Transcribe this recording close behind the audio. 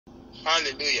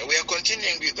Hallelujah. We are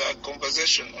continuing with our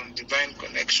conversation on divine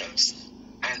connections.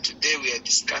 And today we are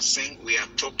discussing, we are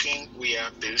talking, we are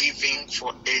believing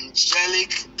for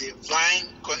angelic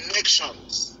divine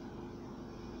connections.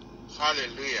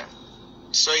 Hallelujah.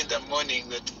 So in the morning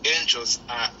that angels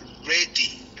are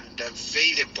ready and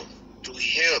available to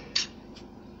help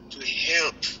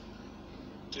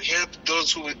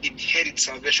those who will inherit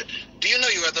salvation. Do you know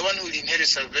you are the one who will inherit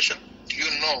salvation? Do you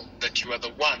know that you are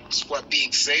the ones who are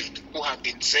being saved, who have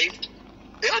been saved?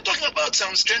 They're not talking about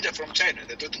some stranger from China.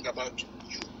 They're talking about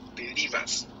you,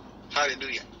 believers.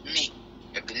 Hallelujah. Me,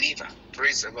 a believer.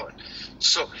 Praise the Lord.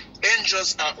 So,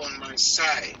 angels are on my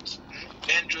side.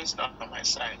 Angels are on my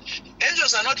side.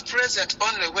 Angels are not present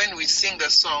only when we sing the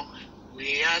song,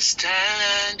 "We are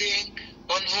standing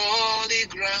on holy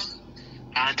ground,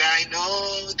 and I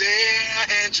know there are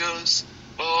angels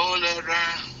all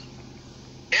around."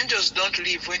 Angels don't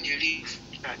leave when you leave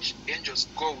church. Angels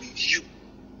go with you.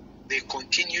 They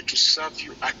continue to serve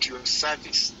you at your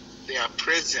service. They are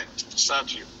present to serve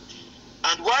you.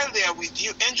 And while they are with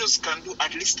you, angels can do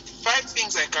at least 5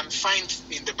 things I can find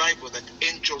in the Bible that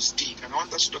angels did. And I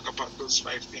want us to talk about those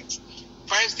 5 things.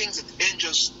 5 things that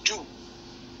angels do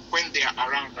when they are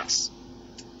around us.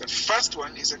 The first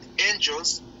one is that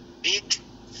angels meet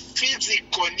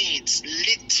physical needs,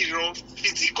 literal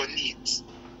physical needs.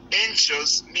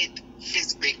 Angels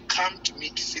they come to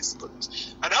meet physical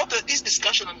needs. And out of this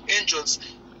discussion on angels,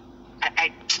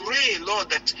 I pray, Lord,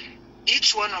 that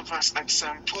each one of us at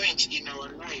some point in our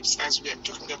lives, as we are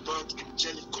talking about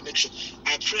angelic connection,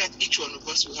 I pray that each one of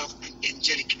us will have an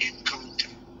angelic encounter.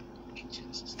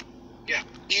 Yeah,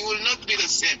 it will not be the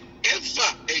same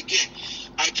ever again.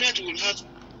 I pray that we will have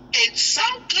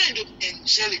some kind of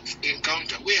angelic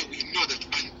encounter where we know that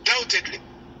undoubtedly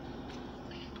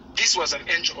this was an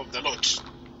angel of the Lord,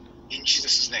 in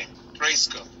Jesus' name. Praise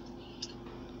God.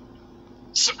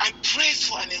 So I pray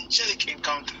for an angelic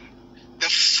encounter. The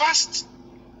first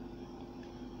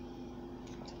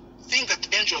thing that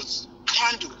angels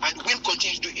can do and will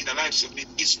continue to do in the lives of men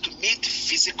is to meet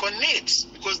physical needs,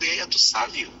 because they are here to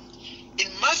serve you.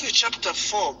 In Matthew chapter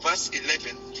 4, verse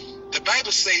 11, the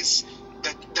Bible says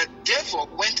that the devil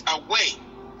went away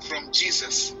from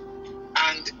Jesus,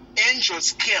 and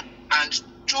angels came and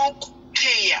took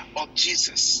care of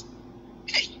Jesus.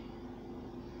 Hey.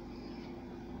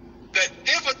 The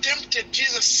devil tempted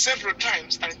Jesus several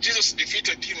times, and Jesus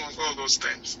defeated him on all those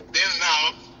times. Then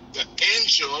now, the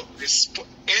angels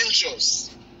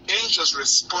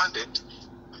responded,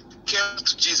 came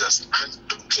to Jesus and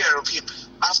took care of him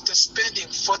after spending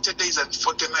 40 days and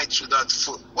 40 nights without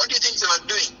food. What do you think they were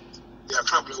doing? They are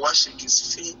probably washing his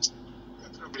feet. They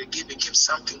are probably giving him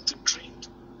something to drink,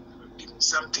 giving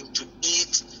something to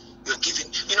eat. They're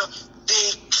giving,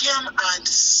 they came and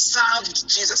served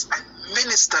Jesus and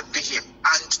ministered to him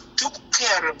and took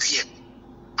care of him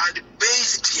and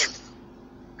bathed him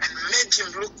and made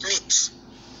him look neat.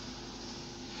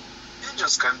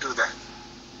 Angels can do that.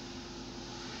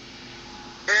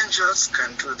 Angels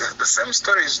can do that. The same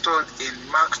story is told in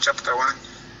Mark chapter 1,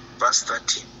 verse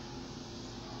 13.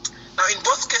 Now, in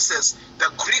both cases, the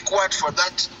Greek word for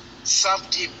that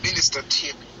served him, ministered to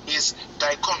him, is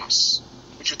diakonos,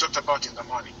 which we talked about in the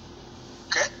morning.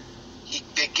 Okay?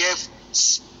 They gave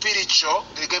physical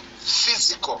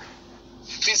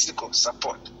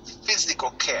support,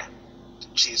 physical care to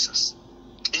Jesus.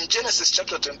 In Genesis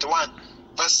chapter 21,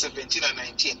 verse 17 and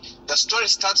 19, the story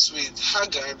starts with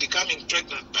Hagar becoming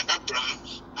pregnant by Abraham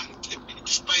and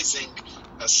despising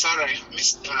Sarah,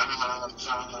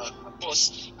 her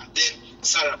boss, and then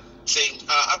Sarah saying,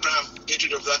 Abraham, get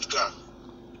rid of that girl.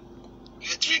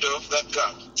 Get rid of that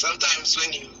girl. Sometimes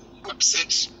when you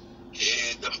upset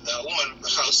the woman of the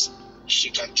house,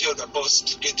 she can tell the boss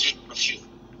to get rid of you.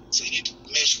 So you need to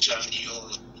measure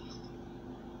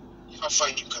how far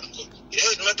you can go. It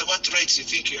doesn't matter what rights you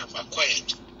think you have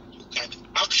acquired. You can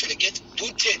actually get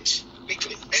booted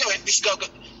quickly. Anyway, this girl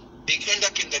they end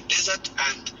up in the desert,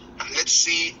 and let's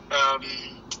see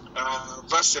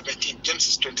verse 17,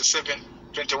 Genesis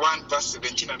 21, verse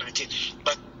 17 and 19.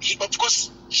 But of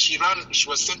course, she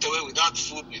was sent away without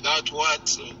food, without what,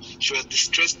 so she was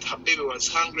distressed, her baby was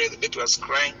hungry, the baby was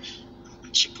crying,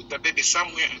 and she put the baby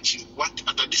somewhere, and she went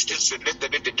at a distance and let the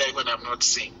baby die when I'm not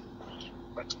seeing.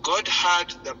 But God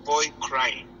heard the boy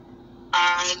crying,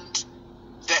 and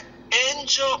the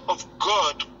angel of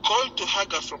God called to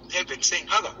Hagar from heaven, saying,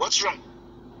 Hagar, what's wrong?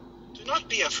 Do not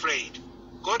be afraid.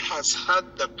 God has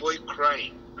heard the boy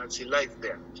crying as he lies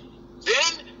there.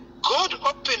 Then God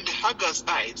opened Hagar's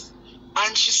eyes,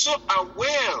 and she saw a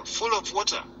well full of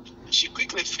water. She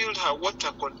quickly filled her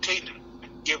water container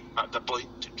and gave the boy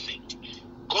to drink.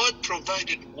 God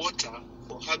provided water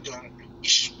for Hagar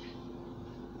Ishmael.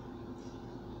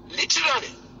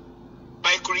 Literally,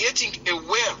 by creating a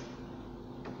well,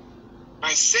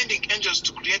 by sending angels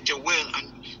to create a well.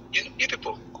 And you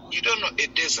people, you don't know a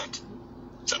desert.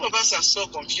 Some of us are so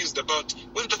confused about,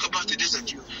 when you talk about a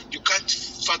desert, you can't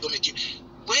fathom it.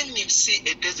 When you see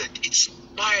a desert, it's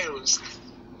miles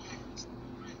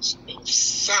of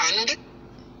sand,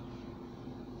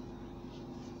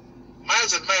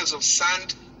 miles and miles of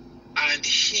sand and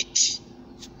heat.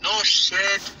 No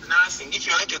shade, nothing. If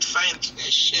you're able to find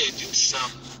a shade, it's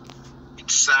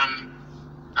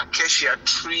acacia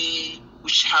tree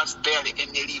which has barely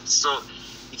any leaves, so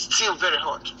it's still very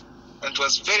hot. And it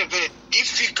was very, very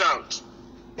difficult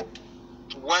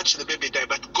to watch the baby die.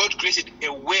 But God created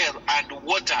a well and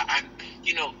water, and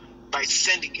by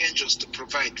sending angels to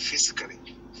provide physically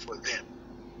for them.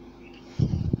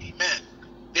 Amen.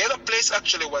 The other place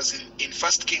actually was in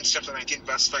 1 Kings chapter 19,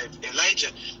 verse 5.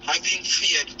 Elijah, having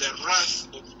feared the wrath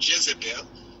of Jezebel,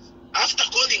 after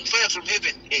calling fire from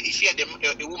heaven, he feared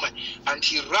a woman, and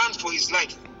he ran for his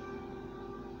life.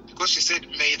 Because she said,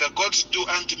 may the gods do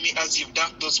unto me as you've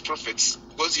done those prophets.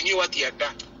 Because he knew what he had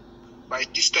done by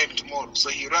this time tomorrow. So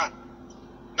he ran.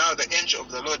 Now the angel of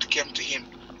the Lord came to him.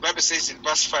 The Bible says in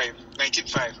verse 5,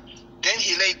 19:5, then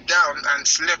he lay down and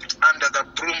slept under the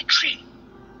broom tree.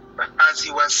 But as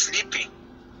he was sleeping,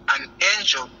 an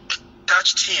angel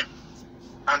touched him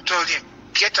and told him,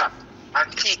 get up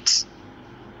and eat.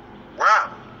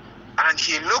 Wow. And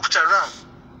he looked around,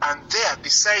 and there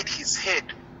beside his head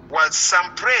was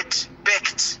some bread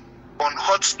baked on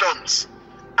hot stones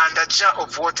and a jar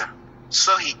of water.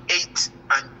 So he ate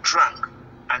and drank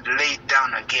and lay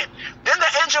down again. Then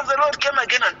the angel of the Lord came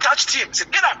again and touched him,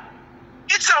 said, get up,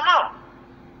 eat some more.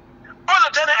 All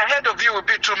the journey ahead of you will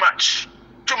be too much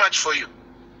for you.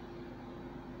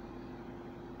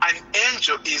 An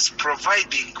angel is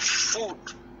providing food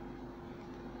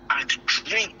and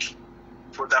drink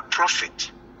for the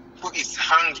prophet who is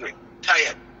hungry,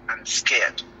 tired, and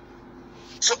scared.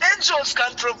 So angels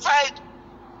can provide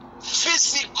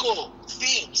physical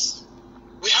things.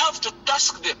 We have to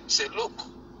task them. Say, look,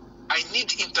 I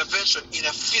need intervention in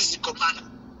a physical manner.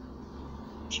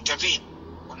 Intervene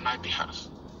on my behalf.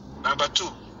 Number 2,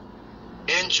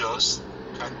 angels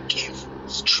can give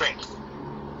strength.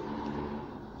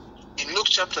 In Luke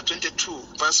chapter 22,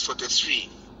 verse 43,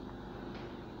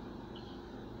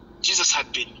 Jesus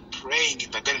had been praying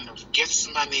in the Garden of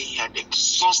Gethsemane. He had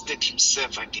exhausted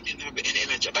himself and didn't have any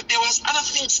energy. But there was other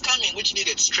things coming which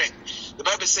needed strength. The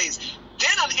Bible says,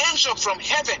 then an angel from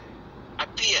heaven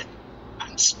appeared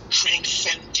and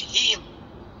strengthened him.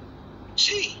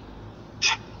 Gee, the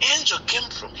angel came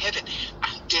from heaven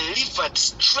and delivered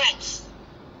strength.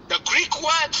 The Greek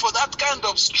word for that kind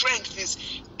of strength is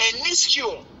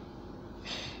eniskio.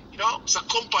 It's a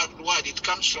compound word. It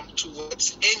comes from 2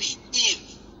 words, eni, in,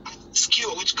 and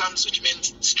skio, which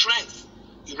means strength.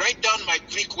 You write down my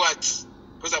Greek words,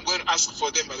 because I'm going to ask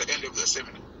for them at the end of the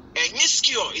seminar.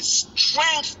 Eniskio is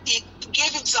strength. It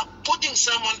putting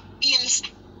someone in.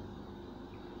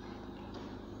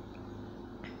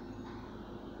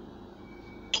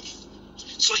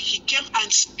 So he came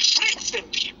and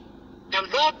strengthened him. The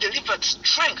Lord delivered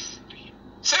strength to him.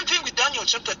 Same thing with Daniel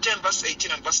chapter 10, verse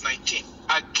 18 and verse 19.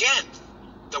 Again,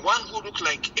 the one who looked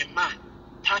like a man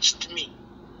touched me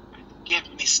and gave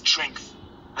me strength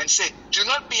and said, do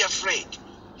not be afraid.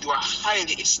 You are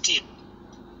highly esteemed.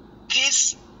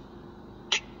 Peace,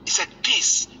 he said,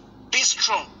 peace, be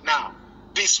strong now,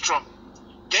 be strong.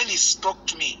 Then he spoke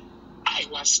to me. I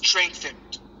was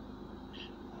strengthened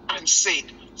and said,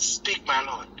 speak, my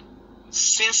Lord,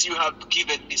 since you have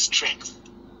given me strength.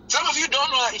 Some of you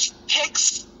don't know that it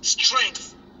takes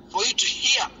strength for you to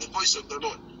hear the voice of the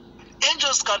Lord.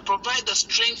 Angels can provide the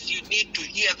strength you need to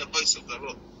hear the voice of the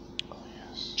Lord.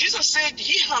 Jesus said,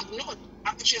 ye have not.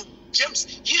 Actually,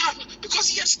 James, ye have not, because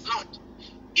he has not.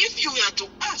 If you were to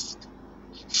ask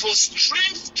for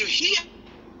strength to hear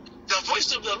the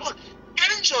voice of the Lord,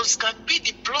 angels can be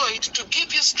deployed to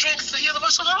give you strength to hear the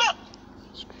voice of the Lord.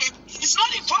 It's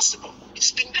not impossible.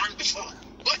 It's been done before.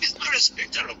 God is not a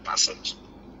respecter of persons.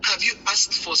 Have you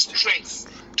asked for strength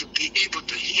to be able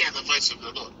to hear the voice of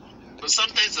the Lord? Because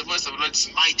sometimes the voice of the Lord is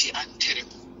mighty and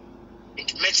terrible.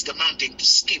 It makes the mountain to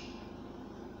skip.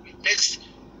 It makes,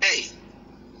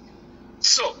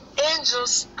 So,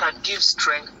 angels can give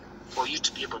strength for you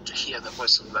to be able to hear the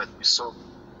voice of the Lord. We saw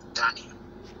Daniel.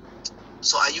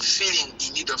 So, are you feeling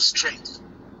in need of strength?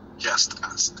 Just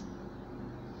ask.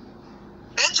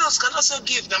 Angels can also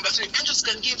give, number 3, angels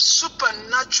can give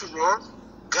supernatural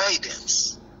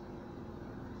guidance.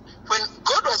 When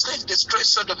God was going to destroy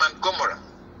Sodom and Gomorrah,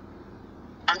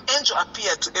 an angel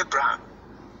appeared to Abraham.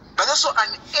 But also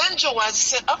an angel was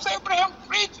sent after Abraham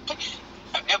prayed.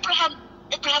 Abraham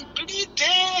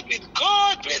pleaded with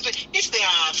God. If there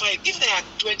are 5, if there are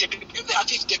 20 people, if there are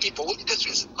 50 people, will you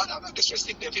destroy? God, I'm not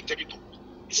destroying there are 50 people.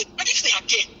 He said, but if there are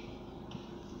 10,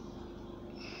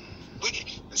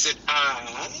 he said,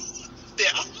 they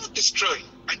are not destroyed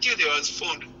until there was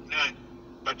found 9.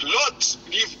 But Lot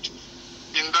lived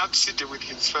in that city with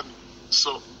his family.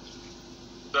 So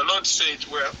the Lord said,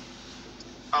 well,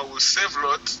 I will save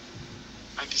Lot,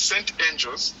 and he sent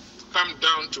angels to come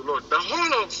down to Lot. The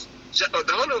whole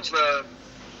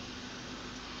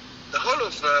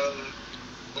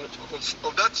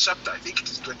of that chapter, I think it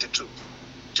is 22,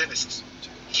 Genesis.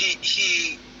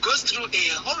 He goes through a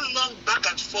whole long back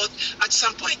and forth. At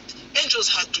some point, angels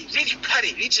had to really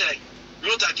carry, literally,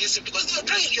 Lot and his, because they were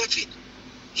dragging their feet.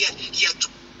 He had to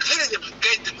carry them and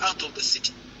guide them out of the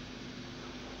city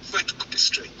before it could be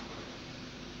destroyed.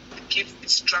 Give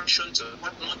instructions on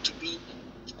what not to do.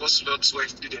 Of course, Lot's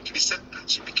wife didn't listen, and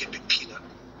she became a pillar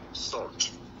of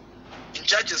salt. In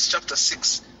Judges chapter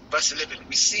 6, verse 11,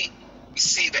 we see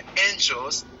the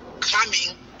angels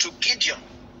coming to Gideon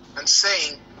and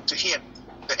saying to him,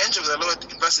 the angel of the Lord,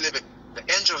 in verse 11, the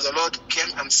angel of the Lord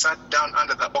came and sat down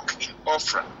under the oak in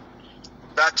Ophrah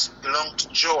that belonged to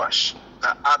Joash,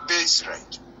 the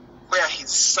Abiezrite, where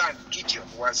his son Gideon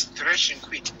was threshing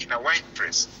wheat in a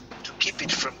winepress to keep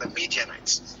it from the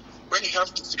Midianites. When you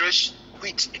have to thresh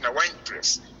wheat in a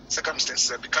winepress, circumstances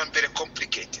have become very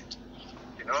complicated.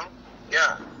 You know?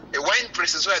 Yeah. A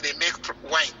winepress is where they make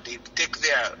wine. They take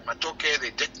their matoke,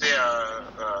 they take their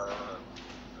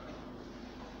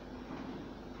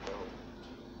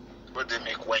what they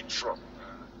make wine from.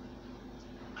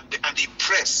 And they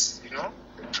press, you know?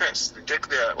 They press. They take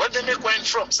their, what they make wine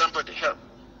from? Somebody help.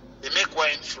 They make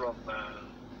wine from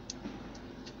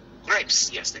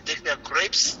grapes. Yes, they take their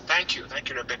grapes. Thank you,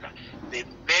 Rebecca. They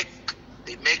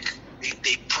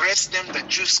press them. The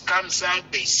juice comes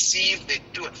out. They sieve. They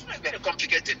do a very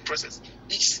complicated process.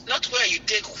 It's not where you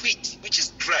take wheat, which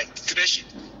is dry, thresh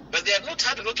it. But they had not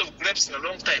had a lot of grapes in a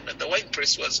long time, and the wine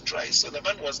press was dry, so the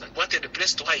man wanted a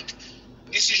place to hide.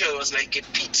 This usually was like a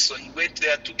pit, so he went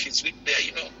there, took his wheat there,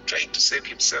 you know, trying to save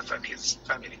himself and his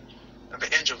family. And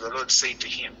the angel of the Lord said to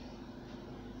him.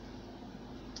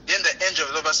 Then the angel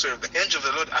of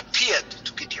the Lord appeared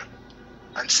to Gideon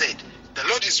and said, "The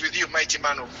Lord is with you, mighty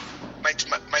man of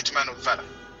valor."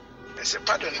 I said,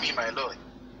 "Pardon me, my Lord.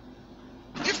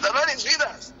 If the Lord is with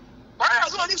us, why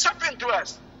has all this happened to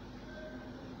us?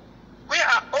 Where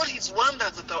are all his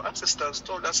wonders that our ancestors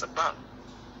told us about?"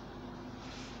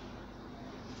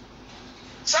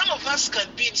 Some of us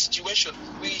can be in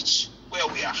situations where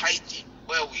we are hiding,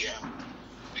 where we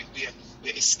are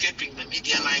escaping the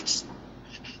Midianites.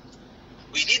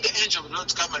 We need the angel of the Lord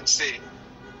to come and say,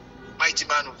 "Mighty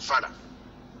man of valor."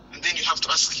 And then you have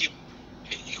to ask him,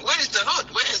 "Where is the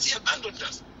Lord? Where has he abandoned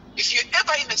us?" If you're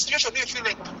ever in a situation where you feel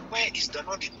like, "Where is the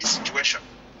Lord in this situation?"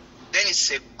 then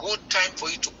it's a good time for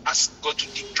you to ask God to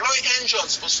deploy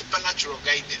angels for supernatural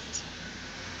guidance.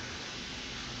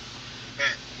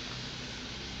 Amen.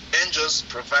 Angels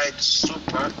provide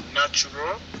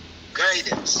supernatural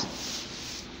guidance.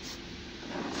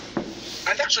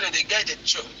 And actually they guided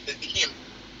him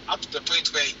up to the point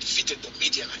where he defeated the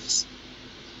Midianites.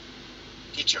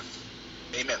 Gideon.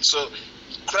 Amen. So,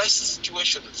 crisis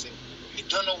situations, you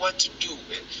don't know what to do.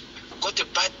 I've got a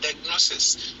bad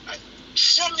diagnosis.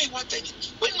 Show me what I need.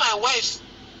 When my wife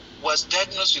was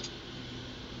diagnosed with,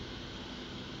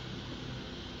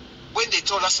 when they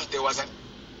told us that there was an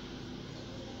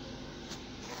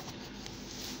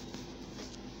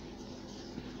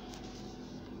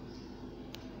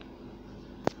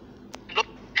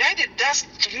guided us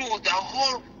through the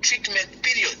whole treatment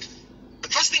period. The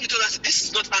first thing he told us, this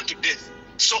is not unto death.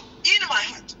 So in my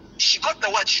heart, she got the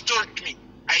word, she told me.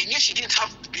 I knew she didn't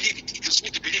have to believe it. It was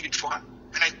me to believe it for her.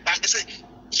 And I said,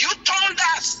 you told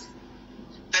us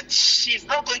that she's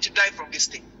not going to die from this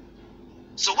thing.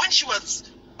 So when she was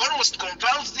almost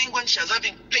convulsing, when she was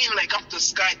having pain like up the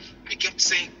sky, I kept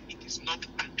saying, it is not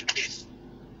unto death.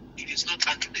 It is not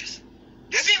unto death.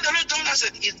 The thing the Lord told us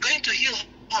that He's going to heal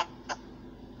her.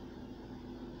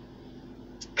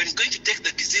 But He's going to take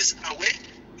the disease away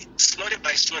slowly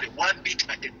by slowly, one bit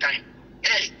at a time.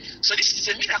 Hey, so this is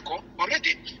a miracle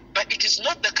already, but it is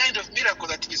not the kind of miracle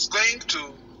that is going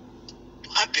to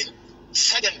happen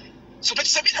suddenly. So, but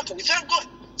it's a miracle. We thank God.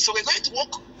 So we're going to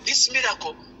walk this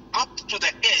miracle up to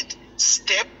the end,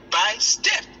 step by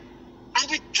step.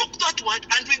 And we took that word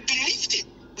and we believed it.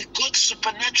 We got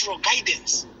supernatural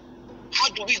guidance. How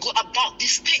do we go about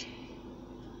this thing?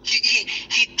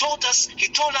 He told us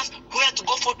where to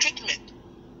go for treatment.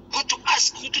 who to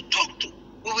ask, who to talk to.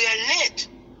 We were led.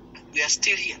 We are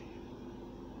still here.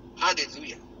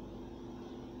 Hallelujah.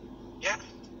 Yeah.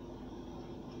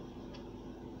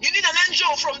 You need an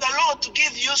angel from the Lord to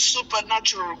give you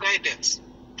supernatural guidance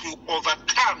to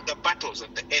overcome the battles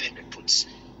that the enemy puts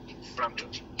in front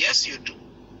of you. Yes, you do.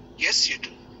 Yes, you do.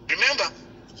 Remember,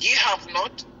 ye have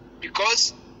not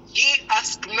because ye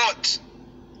ask not.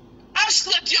 Ask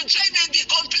that your joy may be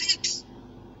complete.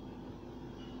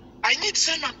 I need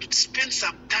someone to spend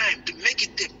some time to make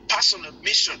it a personal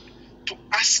mission to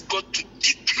ask God to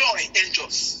deploy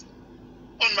angels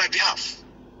on my behalf.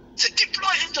 Say,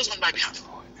 deploy angels on my behalf.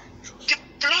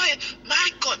 Deploy, my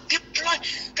God, deploy.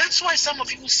 That's why some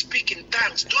of you speak in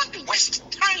tongues. Don't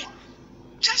waste time.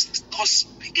 Just go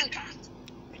speak in tongues.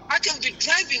 I can be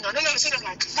driving and all of a sudden I'm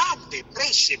like,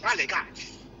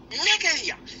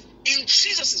 in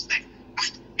Jesus' name,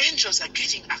 and angels are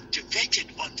getting activated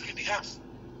on my behalf.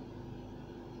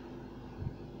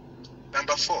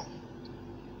 Number 4,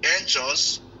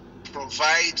 angels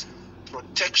provide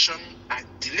protection and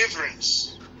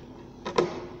deliverance.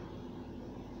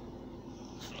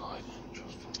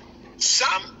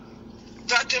 Psalm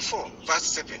 34 verse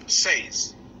 7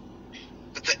 says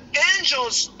that the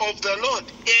angels of the Lord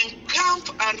encamp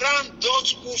around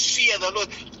those who fear the Lord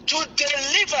to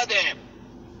deliver them.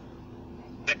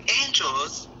 The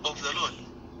angels of the Lord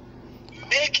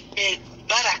make a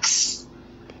barracks.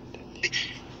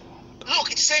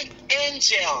 Look, it's saying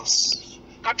angels,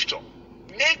 capital,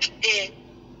 make a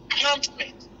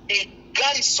encampment, a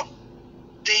garrison.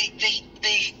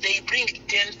 They bring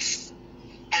tents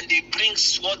and they bring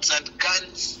swords and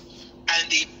guns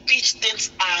and they pitch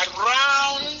tents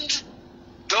around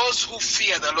those who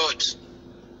fear the Lord.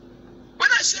 When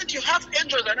I said you have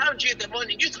angels around you in the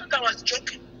morning, you thought I was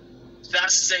joking.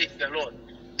 Thus saith the Lord.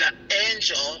 The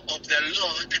angel of the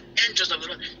Lord, the angels of the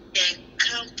Lord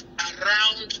encamp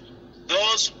around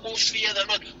those who fear the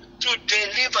Lord to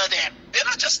deliver them. They're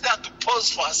not just there to pose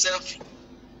for a selfie.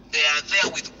 They are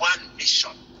there with one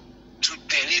mission: to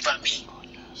deliver me,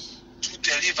 to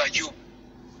deliver you.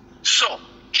 So,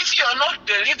 if you are not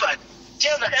delivered,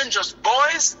 tell the angels,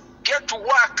 boys, get to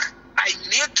work. I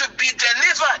need to be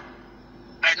delivered.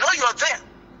 I know you're there.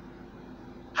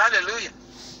 Hallelujah.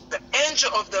 The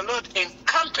angel of the Lord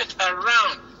encampeth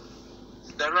around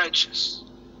the righteous,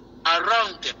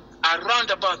 around them, around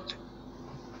about them,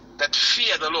 that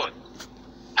fear the Lord,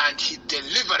 and he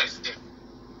delivereth them.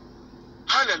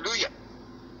 Hallelujah.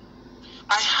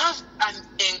 I have an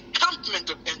encampment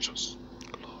of angels.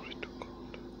 Glory to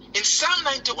God. In Psalm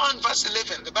 91 verse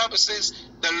 11, the Bible says,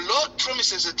 the Lord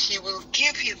promises that he will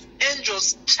give his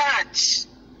angels charge.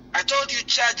 I told you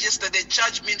charge yesterday.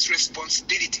 Charge means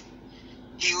responsibility.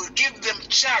 He will give them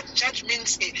charge. Charge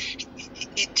means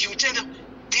you tell them,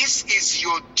 this is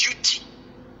your duty.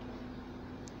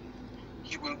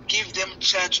 He will give them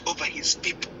charge over his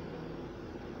people.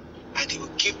 And he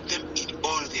will keep them in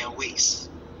all their ways.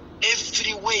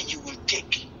 Every way you will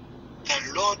take,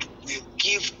 the Lord will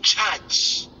give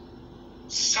charge.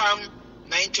 Psalm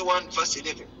 91 verse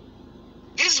 11.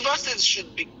 These verses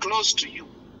should be close to you.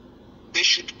 They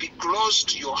should be close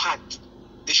to your heart.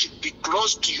 They should be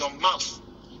close to your mouth.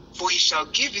 For he shall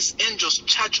give his angels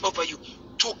charge over you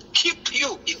to keep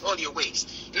you in all your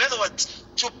ways. In other words,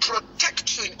 to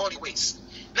protect you in all your ways.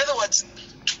 In other words,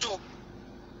 to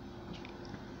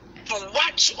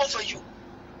watch over you.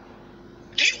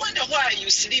 Do you wonder why you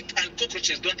sleep and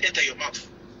cockroaches don't enter your mouth?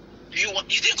 You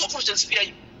think cockroaches fear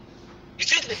you? You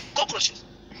think the cockroaches?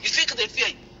 You think they fear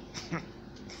you?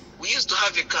 We used to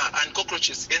have a car and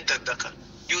cockroaches entered the car.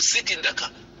 You sit in the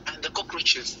car and the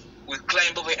cockroaches will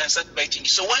climb over and start biting you.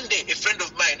 So one day, a friend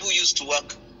of mine who used to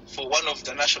work for one of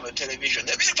the national television, a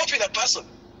very popular person,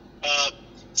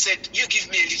 said, you give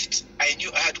me a lift. I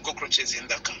knew I had cockroaches in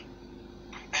the car.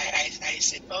 I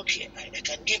said, okay, I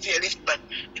can give you a lift, but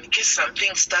in case some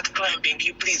things start climbing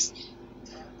you, please,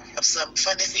 I have some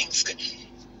funny things.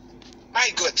 My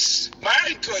God.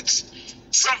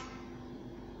 So,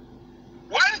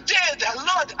 one day the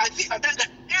Lord, the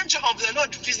angel of the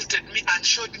Lord visited me and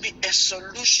showed me a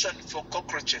solution for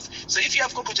cockroaches. So if you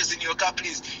have cockroaches in your car,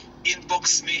 please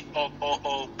inbox me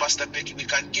or Pastor Becky. We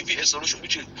can give you a solution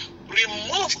which will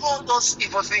remove all those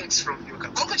evil things from your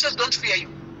car. Cockroaches don't fear you.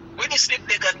 When you sleep,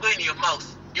 they can go in your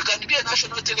mouth. You can be a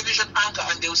national television anchor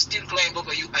and they will still climb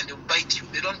over you and they will bite you.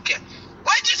 They don't care.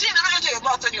 Why do you think they enter your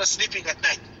mouth when you're sleeping at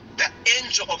night? The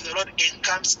angel of the Lord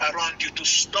encamps around you to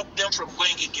stop them from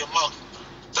going in your mouth.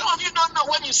 Some of you don't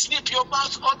know, when you sleep, your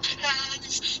mouth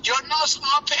opens, your nose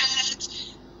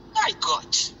opens. My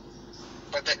God.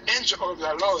 But the angel of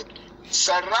the Lord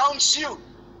surrounds you,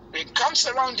 encamps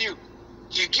around you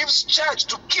He gives charge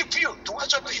to keep you, to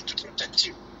watch over you, to protect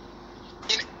you.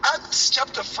 In Acts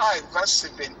chapter 5, verse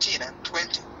 17 and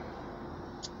 20,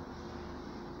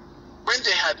 when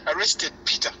they had arrested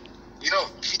Peter,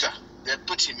 Peter, they had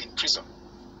put him in prison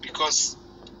because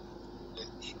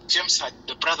James,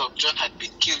 the brother of John, had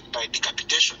been killed by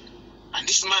decapitation. And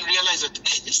this man realized that,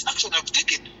 hey, this action I've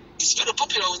taken is very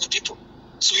popular with the people.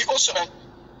 So he also,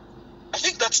 I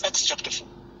think that's Acts chapter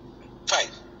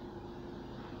 5.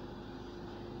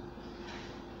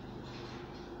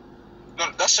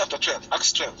 No, that's chapter 12,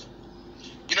 Acts 12.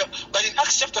 But in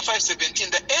Acts chapter 5:17,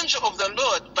 the angel of the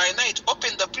Lord by night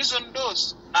opened the prison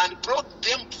doors and brought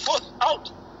them forth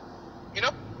out,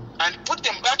 and put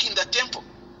them back in the temple,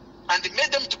 and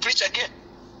made them to preach again.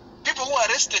 People who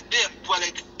arrested them were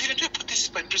like, didn't we put this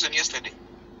in prison yesterday?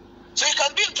 So you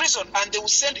can be in prison and they will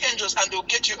send angels and they will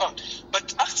get you out.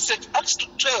 But Acts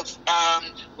 12,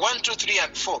 1, 2, 3,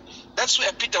 and 4, that's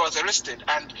where Peter was arrested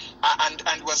and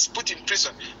was put in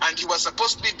prison. And he was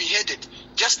supposed to be beheaded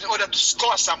just in order to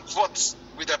score some votes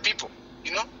with the people,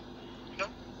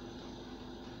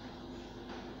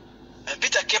 And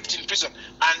Peter kept in prison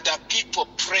and the people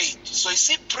prayed. So you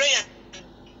see, prayer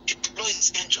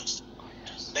deploys angels.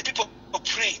 The people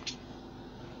prayed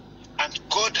and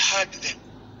God heard them.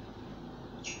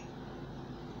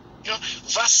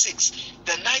 Verse 6,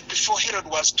 the night before Herod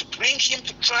was to bring him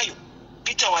to trial,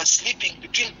 Peter was sleeping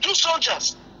between two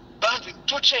soldiers, bound with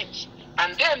 2 chains.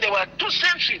 And then there were 2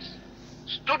 sentries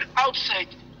stood outside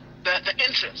the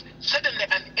entrance. Suddenly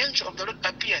an angel of the Lord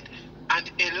appeared,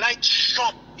 and a light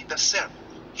shone in the cell.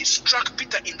 He struck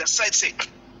Peter in the side, saying,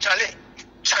 Charlie,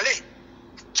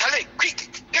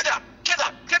 quick, get up.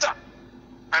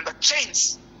 And the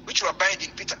chains which were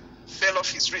binding Peter fell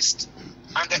off his wrist.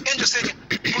 And the angel said to him,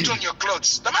 put on your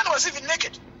clothes. The man was even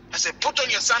naked. I said, put on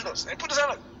your sandals. And he put the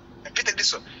sandals. And Peter did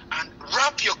so. And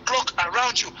wrap your cloak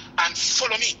around you and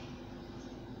follow me.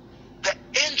 The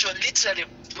angel literally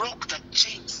broke the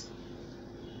chains.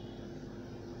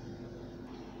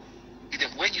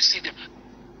 When you see them,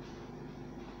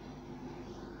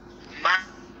 man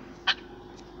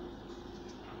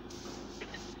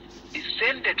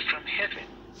descended from heaven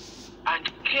and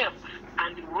came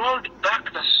and rolled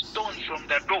back the stone from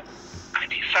the door,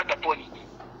 and he sat upon it.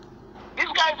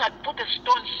 These guys had put a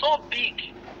stone so big,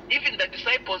 even the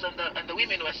disciples and the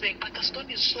women were saying, but the stone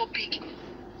is so big,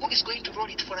 who is going to roll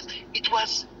it for us? It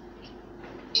was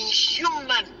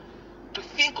inhuman to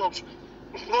think of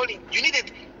rolling. You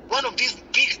needed one of these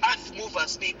big earth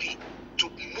movers maybe to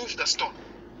move the stone.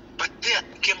 But there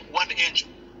came one angel,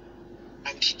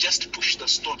 and he just pushed the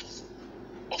stone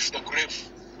off the grave,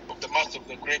 of the mouth of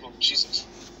the grave of Jesus,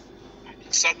 and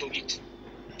he sat on it.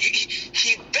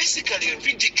 He basically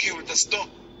ridiculed the stone.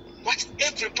 What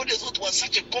everybody thought was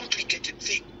such a complicated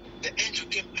thing, the angel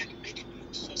came and made it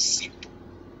look so simple.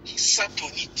 He sat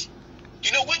on it.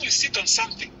 When you sit on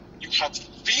something, you have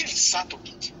really sat on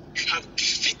it. You have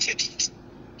defeated it.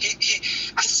 He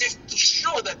as if to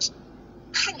show that,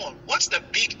 come on, what's the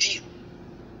big deal?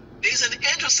 There is an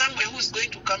angel somewhere who is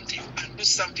going to come to you and do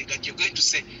something, and you're going to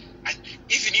say, and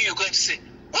even you're going to say,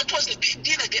 what was the big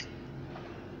deal again?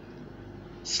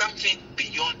 Something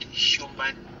beyond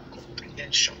human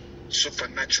comprehension,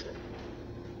 supernatural.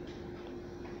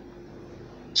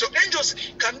 So angels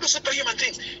can do superhuman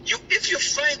things. If you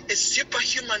find a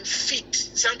superhuman feat,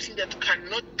 something that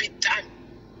cannot be done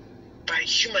by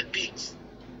human beings,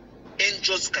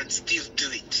 angels can still do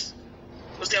it.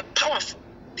 Because they are powerful.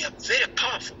 They are very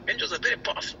powerful. Angels are very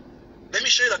powerful. Let me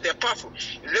show you that they are powerful.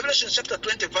 In Revelation chapter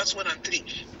 20, verse 1 and 3,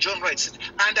 John writes,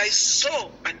 and I saw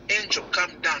an angel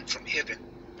come down from heaven,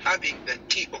 having the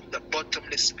key of the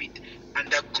bottomless pit,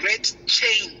 and a great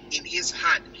chain in his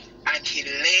hand. And he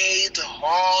laid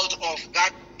hold of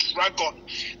that dragon,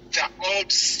 the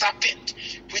old serpent,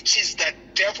 which is the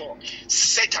devil,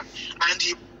 Satan, and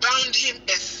he bound him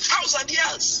 1,000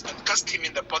 years and cast him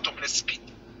in the bottomless pit.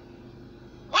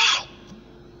 Wow!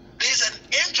 There is an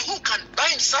angel who can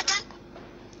bind Satan,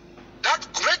 that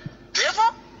great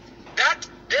devil, that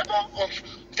devil of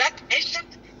that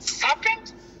ancient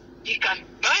serpent. He can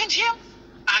bind him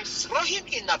and throw him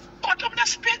in a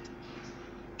bottomless pit.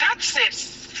 That's a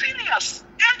serious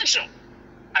angel.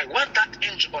 I want that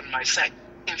angel on my side.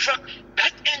 In fact,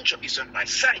 that angel is on my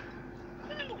side.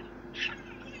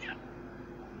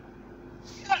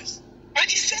 Yes. And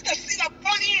he set a seal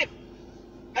upon him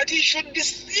that he should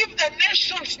deceive the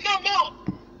nations no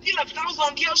more till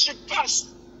 1,000 years should pass.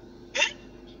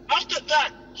 After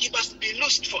that, he must be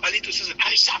loosed for a little season and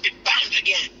he shall be bound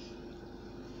again.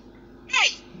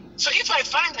 Hey, so if I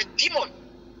find a demon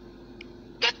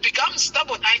that becomes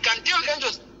stubborn, I can tell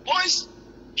angels, boys,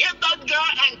 Get that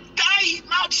guy and tie him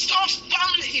out so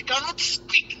firmly he cannot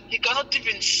speak. He cannot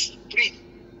even breathe.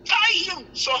 Tie him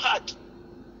so hard.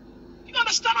 You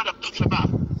understand what I'm talking about?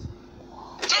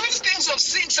 So these things of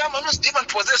seeing someone who's demon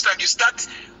possessed and you start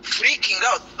freaking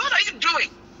out. What are you doing?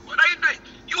 What are you doing?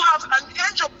 You have an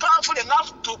angel powerful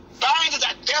enough to bind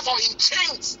the devil in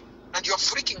chains, and you're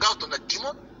freaking out on a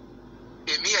demon?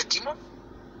 A mere demon?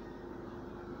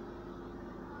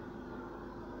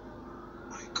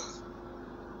 My God.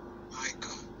 My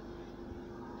God.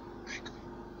 My God.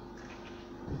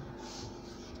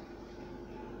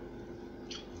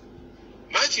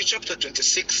 Matthew chapter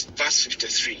 26, verse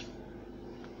 53.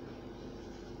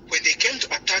 When they came to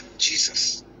attack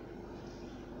Jesus,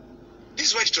 this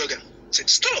is what he told them. He said,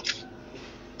 stop.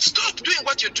 Stop doing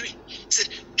what you're doing. He said,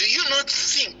 do you not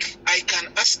think I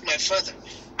can ask my Father,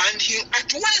 and he'll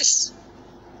at once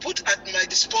put at my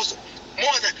disposal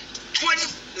more than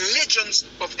 12 legions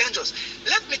of angels?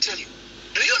 Let me tell you,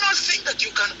 do you not think that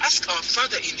you can ask our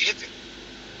Father in heaven,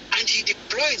 and he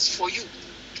deploys for you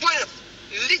 12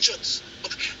 legions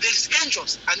of, there's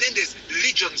angels, and then there's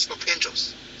legions of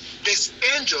angels. There's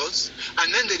angels,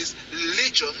 and then there is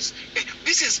legions.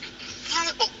 This is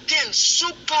 5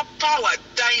 super power,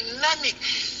 dynamic,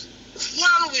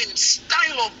 whirlwind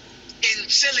style of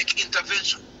angelic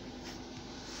intervention.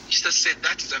 Jesus said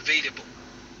that is available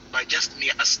by just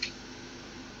me asking.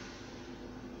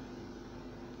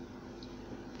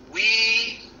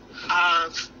 We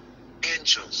have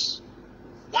angels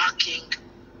working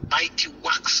mighty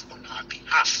works on our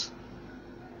behalf.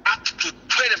 Up to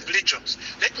 12 legions.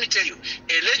 Let me tell you,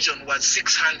 a legion was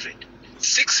 600.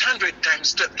 600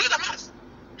 times 12. Do the math.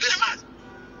 Do the math.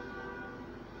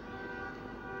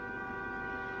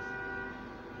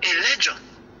 A legion,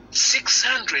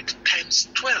 600 times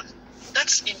 12.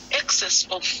 That's in excess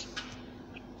of...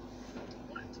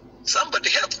 Somebody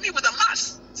help me with the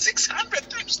math. 600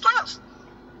 times 12.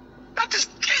 That is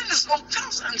tens of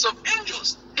thousands of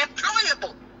angels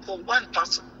deployable for one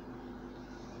person.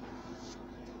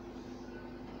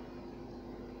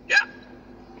 Yeah.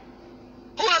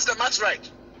 Who has the math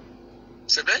right?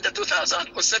 72,000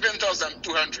 or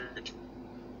 7,200?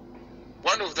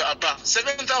 One of the above.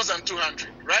 7,200,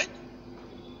 right?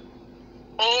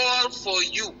 All for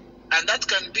you. And that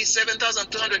can be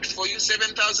 7,200 for you,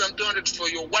 7,200 for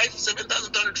your wife,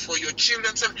 7,200 for your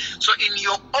children. So in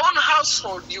your own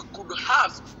household, you could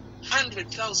have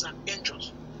 100,000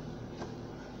 angels.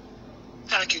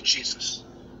 Thank you, Jesus.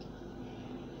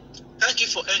 Thank you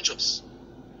for angels.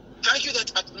 Thank you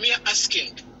that at mere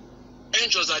asking,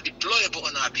 angels are deployable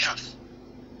on our behalf.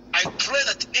 I pray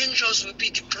that angels will be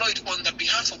deployed on the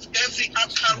behalf of every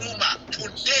Akaruma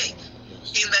today,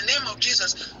 in the name of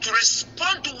Jesus, to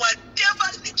respond to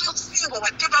whatever little thing or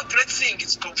whatever great thing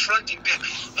is confronting them.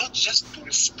 Not just to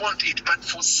respond to it, but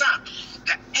for some,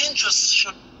 the angels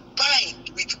should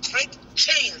bind with great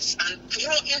chains and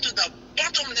throw into the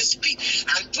bottomless pit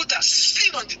and put a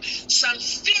seal on it. Some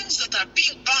things that are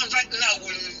being bound right now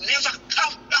will never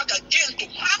come back again to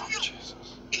harm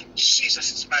you. In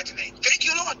Jesus' mighty name. Thank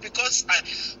you, Lord, because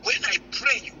when I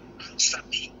pray, you answer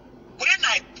me. When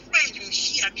I pray, you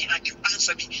hear me and you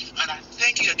answer me. And I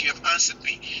thank you that you have answered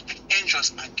me. That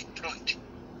angels are deployed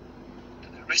to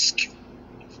the rescue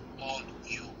of all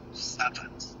you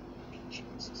servants.